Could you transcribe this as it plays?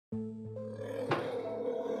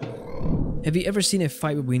Have you ever seen a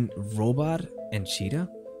fight between Robot and Cheetah?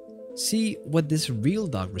 See what this real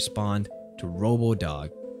dog respond to Robo-Dog.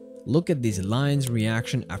 Look at this lion's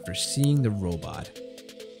reaction after seeing the robot.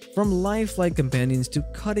 From lifelike companions to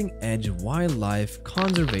cutting-edge wildlife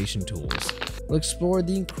conservation tools, we'll explore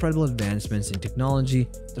the incredible advancements in technology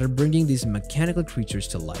that are bringing these mechanical creatures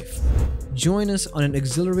to life. Join us on an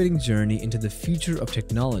exhilarating journey into the future of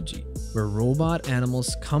technology, where robot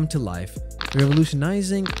animals come to life,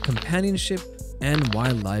 revolutionizing companionship and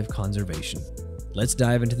wildlife conservation. Let's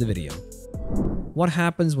dive into the video. What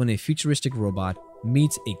happens when a futuristic robot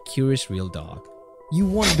meets a curious real dog? You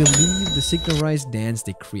won't believe the synchronized dance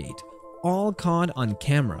they create, all caught on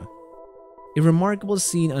camera. A remarkable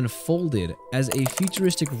scene unfolded as a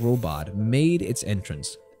futuristic robot made its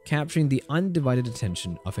entrance, capturing the undivided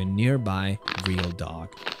attention of a nearby real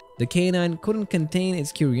dog. The canine couldn't contain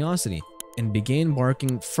its curiosity and began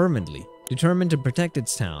barking fervently, determined to protect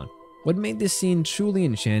its town. What made this scene truly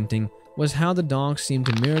enchanting was how the dog seemed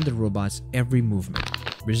to mirror the robot's every movement,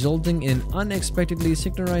 resulting in an unexpectedly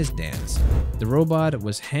synchronized dance. The robot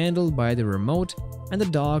was handled by the remote and the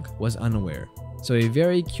dog was unaware, so a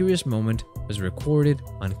very curious moment was recorded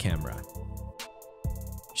on camera.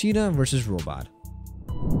 Cheetah versus Robot.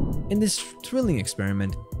 In this thrilling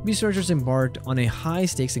experiment, researchers embarked on a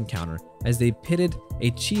high-stakes encounter as they pitted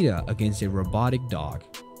a cheetah against a robotic dog.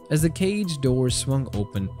 As the cage doors swung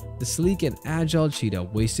open, the sleek and agile cheetah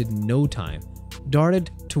wasted no time,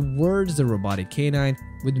 darted towards the robotic canine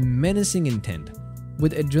with menacing intent.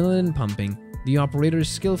 With adrenaline pumping, the operators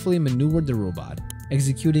skillfully maneuvered the robot,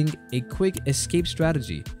 executing a quick escape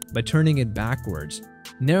strategy by turning it backwards,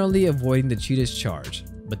 narrowly avoiding the cheetah's charge.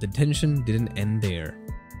 But the tension didn't end there.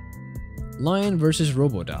 Lion versus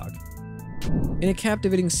Robodog. In a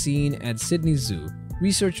captivating scene at Sydney Zoo,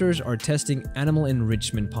 researchers are testing animal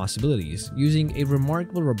enrichment possibilities using a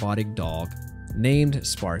remarkable robotic dog named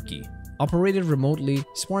Sparky. Operated remotely,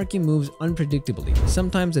 Sparky moves unpredictably,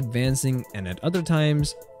 sometimes advancing and at other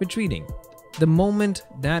times retreating. The moment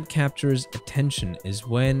that captures attention is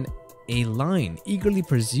when a lion eagerly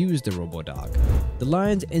pursues the Robodog. The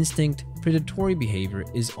lion's instinct predatory behavior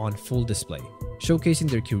is on full display, showcasing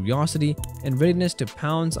their curiosity and readiness to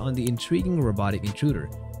pounce on the intriguing robotic intruder,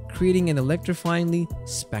 creating an electrifyingly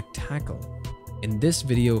spectacle. In this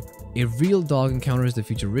video, a real dog encounters the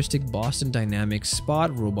futuristic Boston Dynamics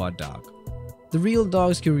Spot robot dog. The real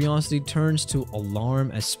dog's curiosity turns to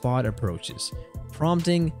alarm as Spot approaches,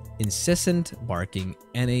 prompting incessant barking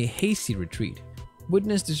and a hasty retreat.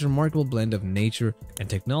 Witness this remarkable blend of nature and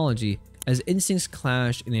technology as instincts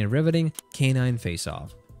clash in a riveting canine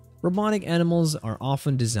face-off. Robotic animals are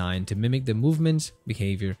often designed to mimic the movements,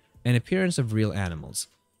 behavior, and appearance of real animals.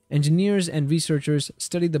 Engineers and researchers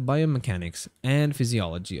study the biomechanics and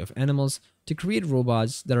physiology of animals to create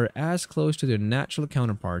robots that are as close to their natural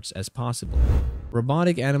counterparts as possible.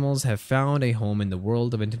 Robotic animals have found a home in the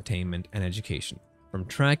world of entertainment and education, from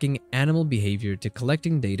tracking animal behavior to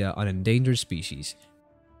collecting data on endangered species.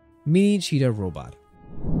 Mini Cheetah Robot.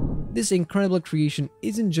 This incredible creation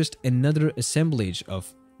isn't just another assemblage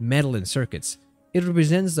of metal and circuits. It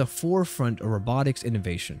represents the forefront of robotics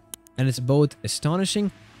innovation, and it's both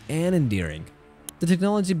astonishing and endearing. The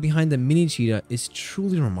technology behind the mini cheetah is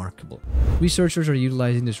truly remarkable. Researchers are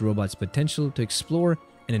utilizing this robot's potential to explore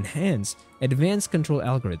and enhance advanced control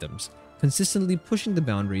algorithms, consistently pushing the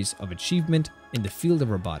boundaries of achievement in the field of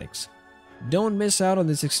robotics. Don't miss out on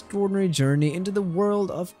this extraordinary journey into the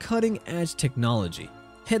world of cutting-edge technology.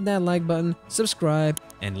 Hit that like button, subscribe,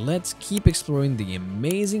 and let's keep exploring the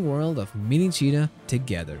amazing world of mini cheetah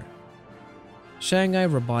together. Shanghai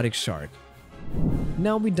Robotic Shark.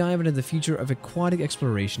 Now we dive into the future of aquatic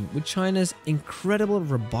exploration with China's incredible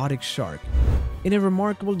robotic shark. In a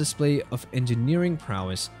remarkable display of engineering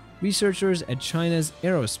prowess, researchers at China's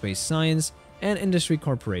Aerospace Science and Industry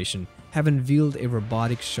Corporation have unveiled a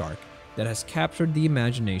robotic shark that has captured the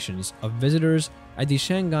imaginations of visitors at the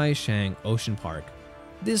Shanghai Shang Ocean Park.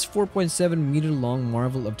 This 4.7-meter-long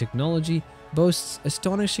marvel of technology boasts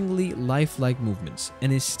astonishingly lifelike movements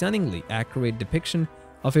and a stunningly accurate depiction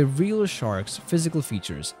of a real shark's physical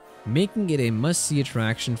features, making it a must-see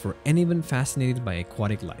attraction for anyone fascinated by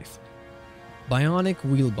aquatic life. Bionic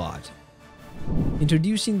Wheelbot.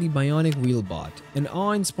 Introducing the Bionic Wheelbot, an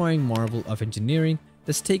awe-inspiring marvel of engineering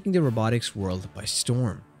that's taking the robotics world by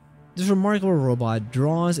storm. This remarkable robot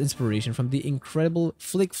draws inspiration from the incredible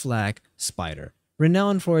Flick Flack Spider,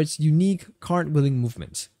 renowned for its unique cartwheeling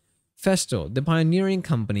movements. Festo, the pioneering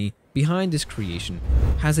company behind this creation,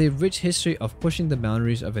 has a rich history of pushing the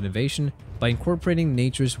boundaries of innovation by incorporating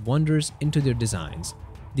nature's wonders into their designs.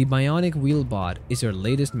 The Bionic Wheelbot is their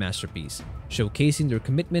latest masterpiece, showcasing their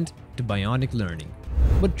commitment to bionic learning.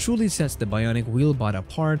 What truly sets the Bionic Wheelbot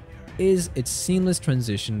apart is its seamless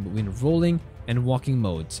transition between rolling and walking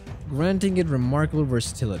modes, granting it remarkable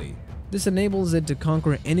versatility. This enables it to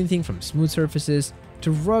conquer anything from smooth surfaces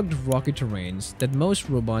to rugged, rocky terrains that most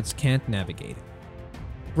robots can't navigate.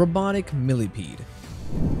 Robotic Millipede.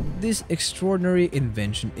 This extraordinary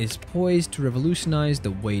invention is poised to revolutionize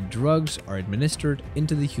the way drugs are administered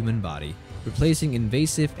into the human body, replacing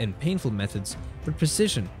invasive and painful methods with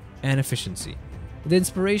precision and efficiency. The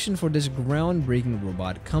inspiration for this groundbreaking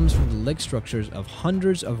robot comes from the leg structures of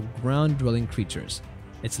hundreds of ground-dwelling creatures.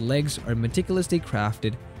 Its legs are meticulously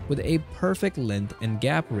crafted with a perfect length and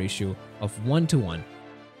gap ratio of 1:1.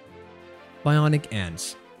 Bionic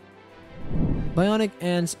Ants. Bionic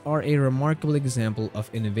ants are a remarkable example of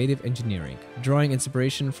innovative engineering, drawing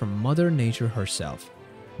inspiration from Mother Nature herself.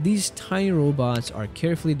 These tiny robots are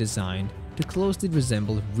carefully designed to closely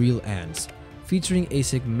resemble real ants, featuring a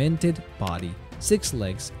segmented body, 6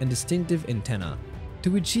 legs, and distinctive antennae.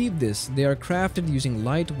 To achieve this, they are crafted using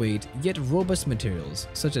lightweight yet robust materials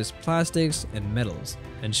such as plastics and metals,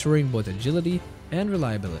 ensuring both agility and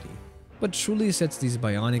reliability. What truly sets these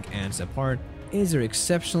bionic ants apart is their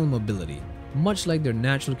exceptional mobility. Much like their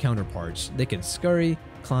natural counterparts, they can scurry,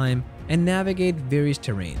 climb, and navigate various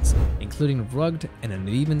terrains, including rugged and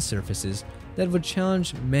uneven surfaces that would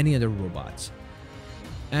challenge many other robots.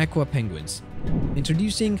 Aqua Penguins.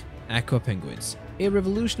 Introducing Aqua Penguins, a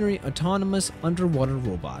revolutionary autonomous underwater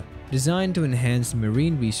robot designed to enhance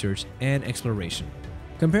marine research and exploration.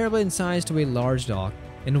 Comparable in size to a large dog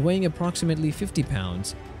and weighing approximately 50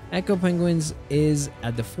 pounds, Aqua Penguins is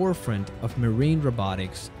at the forefront of marine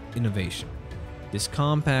robotics innovation. This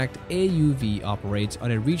compact AUV operates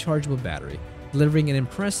on a rechargeable battery, delivering an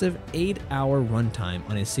impressive 8-hour runtime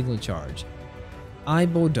on a single charge.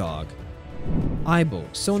 Robodog. Aibo,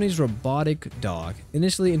 Sony's robotic dog,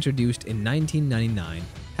 initially introduced in 1999,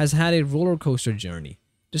 has had a roller coaster journey.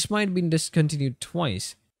 Despite being discontinued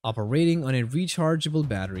twice, operating on a rechargeable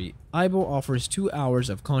battery, Aibo offers 2 hours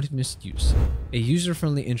of continuous use. A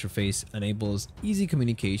user-friendly interface enables easy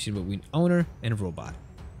communication between owner and robot.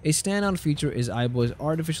 A standout feature is Aibo's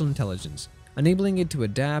artificial intelligence, enabling it to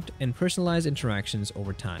adapt and personalize interactions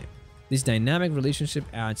over time. This dynamic relationship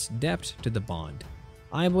adds depth to the bond.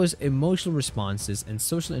 Aibo's emotional responses and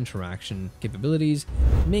social interaction capabilities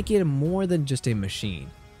make it more than just a machine.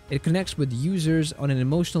 It connects with users on an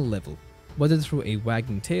emotional level, whether through a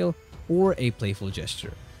wagging tail or a playful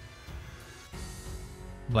gesture.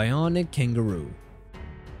 Bionic Kangaroo.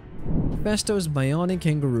 Festo's Bionic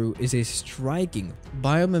Kangaroo is a striking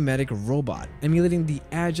biomimetic robot emulating the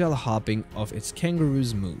agile hopping of its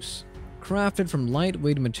kangaroo's moose. Crafted from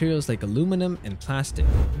lightweight materials like aluminum and plastic,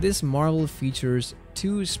 this marvel features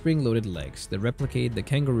 2 spring-loaded legs that replicate the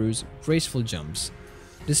kangaroo's graceful jumps.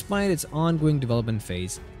 Despite its ongoing development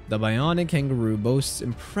phase, the Bionic Kangaroo boasts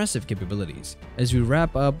impressive capabilities. As we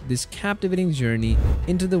wrap up this captivating journey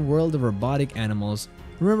into the world of robotic animals,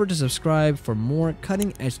 remember to subscribe for more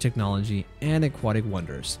cutting-edge technology and aquatic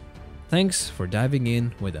wonders. Thanks for diving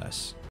in with us.